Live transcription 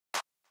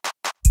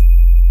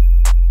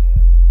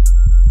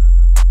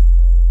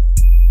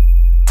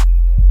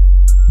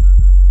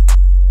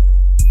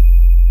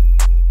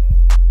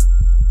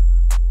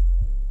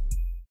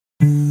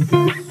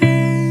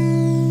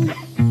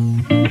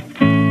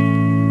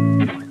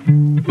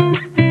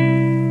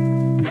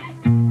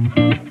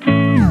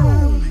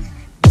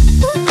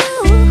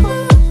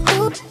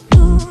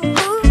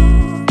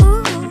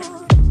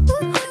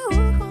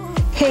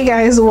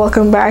guys,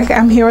 welcome back.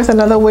 I'm here with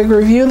another wig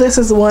review. This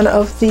is one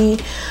of the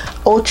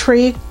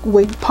Outre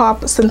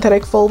Wigpop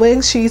synthetic full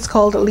wigs. She's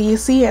called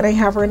Lacey and I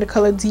have her in the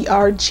color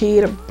DR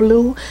Jade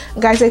Blue.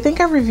 Guys, I think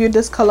I've reviewed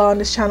this color on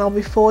this channel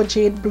before,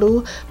 Jade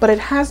Blue, but it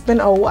has been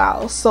a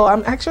while, so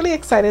I'm actually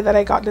excited that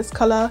I got this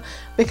color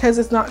because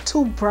it's not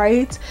too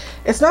bright,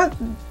 it's not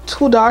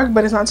too dark,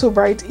 but it's not too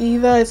bright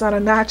either. It's not a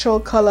natural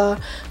color,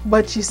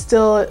 but you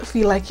still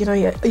feel like, you know,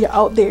 you're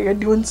out there, you're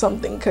doing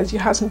something because you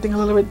have something a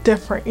little bit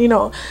different, you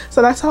know.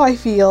 So that's how I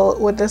feel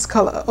with this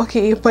color.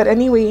 Okay, but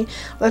anyway,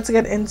 let's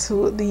get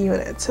into the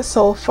unit.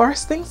 So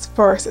first things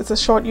first, it's a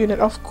short unit,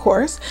 of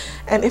course,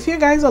 and if you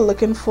guys are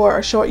looking for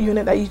a short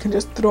unit that you can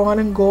just throw on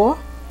and go,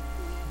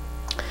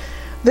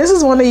 this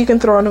is one that you can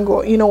throw on and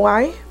go. You know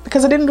why?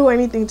 Because I didn't do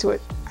anything to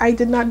it. I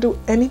did not do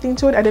anything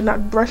to it. I did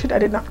not brush it. I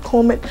did not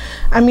comb it.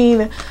 I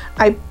mean,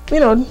 I,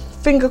 you know,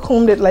 finger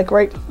combed it like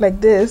right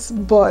like this,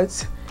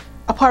 but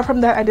apart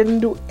from that, I didn't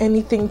do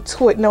anything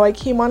to it. Now I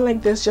came on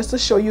like this just to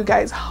show you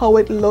guys how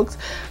it looks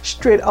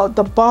straight out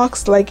the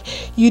box.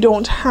 Like, you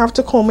don't have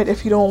to comb it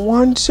if you don't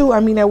want to. I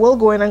mean, I will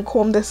go in and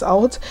comb this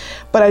out,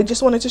 but I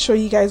just wanted to show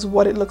you guys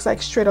what it looks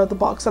like straight out the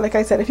box. So like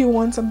I said, if you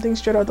want something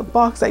straight out the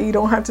box that you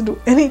don't have to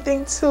do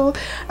anything to,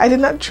 I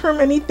did not trim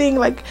anything.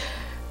 Like,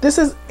 this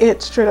is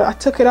it straight out. I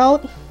took it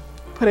out,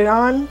 put it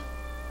on,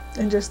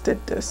 and just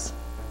did this.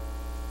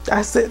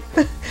 That's it.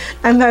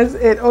 And that's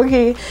it.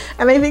 Okay,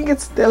 and I think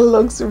it still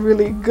looks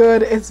really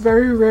good. It's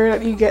very rare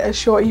that you get a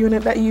short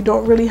unit that you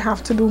don't really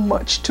have to do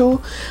much to.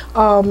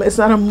 It's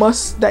not a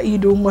must that you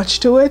do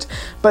much to it,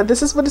 but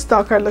this is what the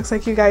stock card looks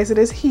like, you guys. It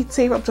is heat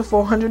safe up to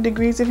 400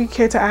 degrees. If you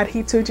care to add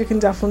heat to it, you can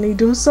definitely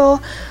do so.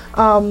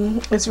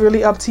 It's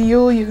really up to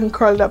you. You can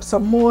curl it up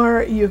some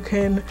more, you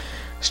can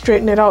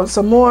straighten it out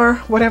some more,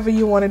 whatever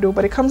you want to do,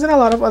 but it comes in a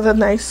lot of other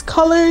nice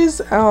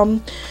colors,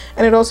 and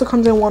it also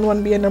comes in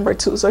 1B and number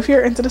 2. So if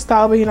you're into the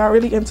style but you're not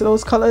really into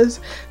those colors,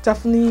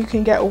 definitely you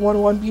can get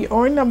 1B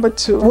or number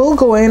 2. We'll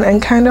go in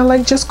and kind of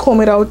like just comb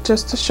it out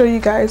just to show you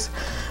guys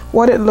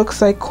what it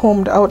looks like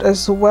combed out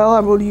as well. I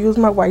will use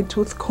my white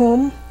tooth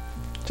comb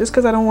just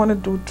because I don't want to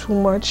do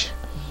too much.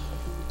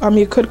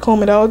 You could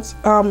comb it out.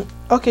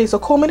 Okay, so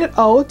combing it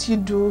out, you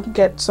do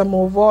get some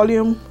more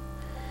volume,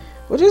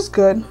 which is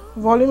good.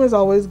 Volume is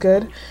always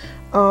good.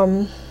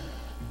 So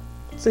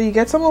you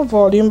get some more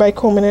volume by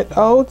combing it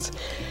out.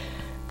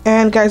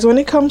 And guys, when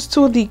it comes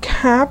to the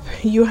cap,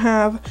 you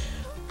have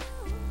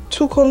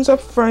 2 combs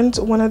up front,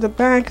 1 at the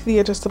back, the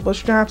adjustable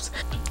straps,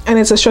 and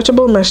it's a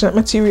stretchable mesh net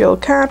material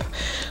cap.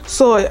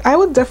 So I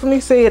would definitely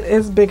say it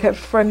is big head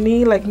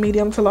friendly, like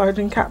medium to large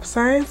in cap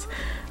size.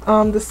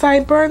 The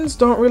sideburns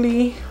don't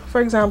really,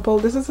 for example,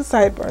 this is the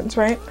sideburns,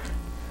 right?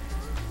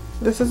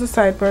 This is the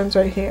sideburns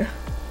right here.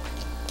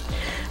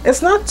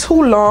 It's not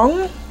too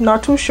long,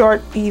 not too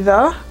short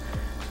either.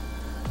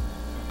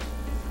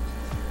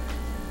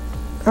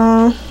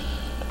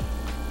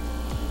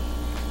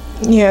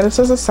 Yeah, this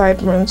is a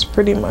sideburns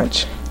pretty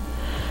much.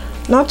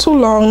 Not too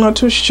long, not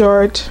too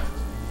short.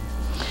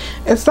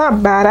 It's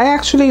not bad. I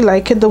actually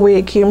like it the way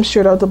it came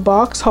straight out the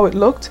box, how it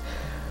looked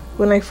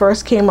when I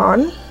first came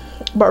on.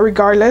 But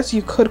regardless,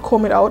 you could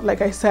comb it out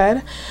like I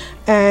said,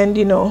 and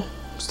you know,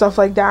 stuff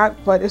like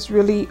that, but it's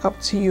really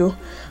up to you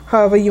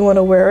however you want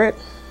to wear it.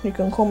 You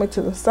can comb it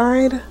to the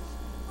side.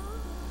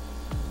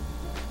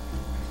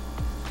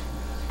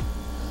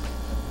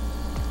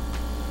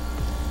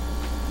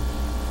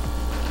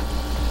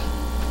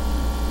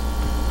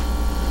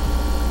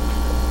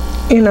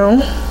 You know,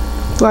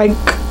 like,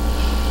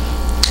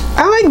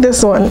 I like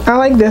this one. I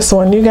like this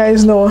one. You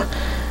guys know,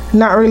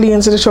 not really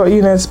into the short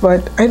units,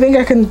 but I think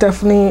I can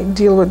definitely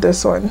deal with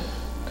this one.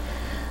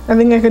 I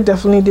think I could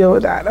definitely deal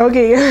with that.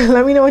 Okay,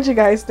 let me know what you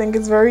guys think.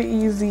 It's very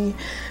easy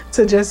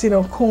to just, you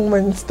know, comb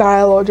and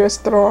style or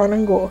just throw on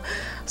and go.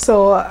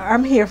 So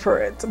I'm here for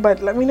it.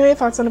 But let me know your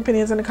thoughts and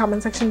opinions in the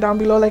comment section down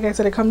below. Like I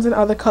said, it comes in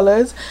other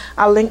colors.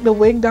 I'll link the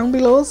wig down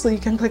below, so you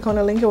can click on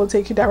the link. It will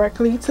take you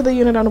directly to the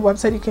unit on the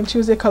website. You can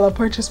choose your color,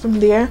 purchase from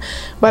there.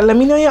 But let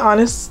me know your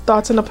honest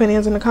thoughts and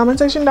opinions in the comment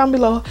section down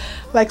below.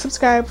 Like,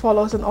 subscribe,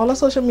 follow us on all our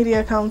social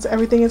media accounts.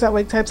 Everything is at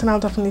WigTypes, and I'll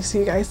definitely see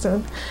you guys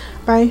soon.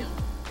 Bye.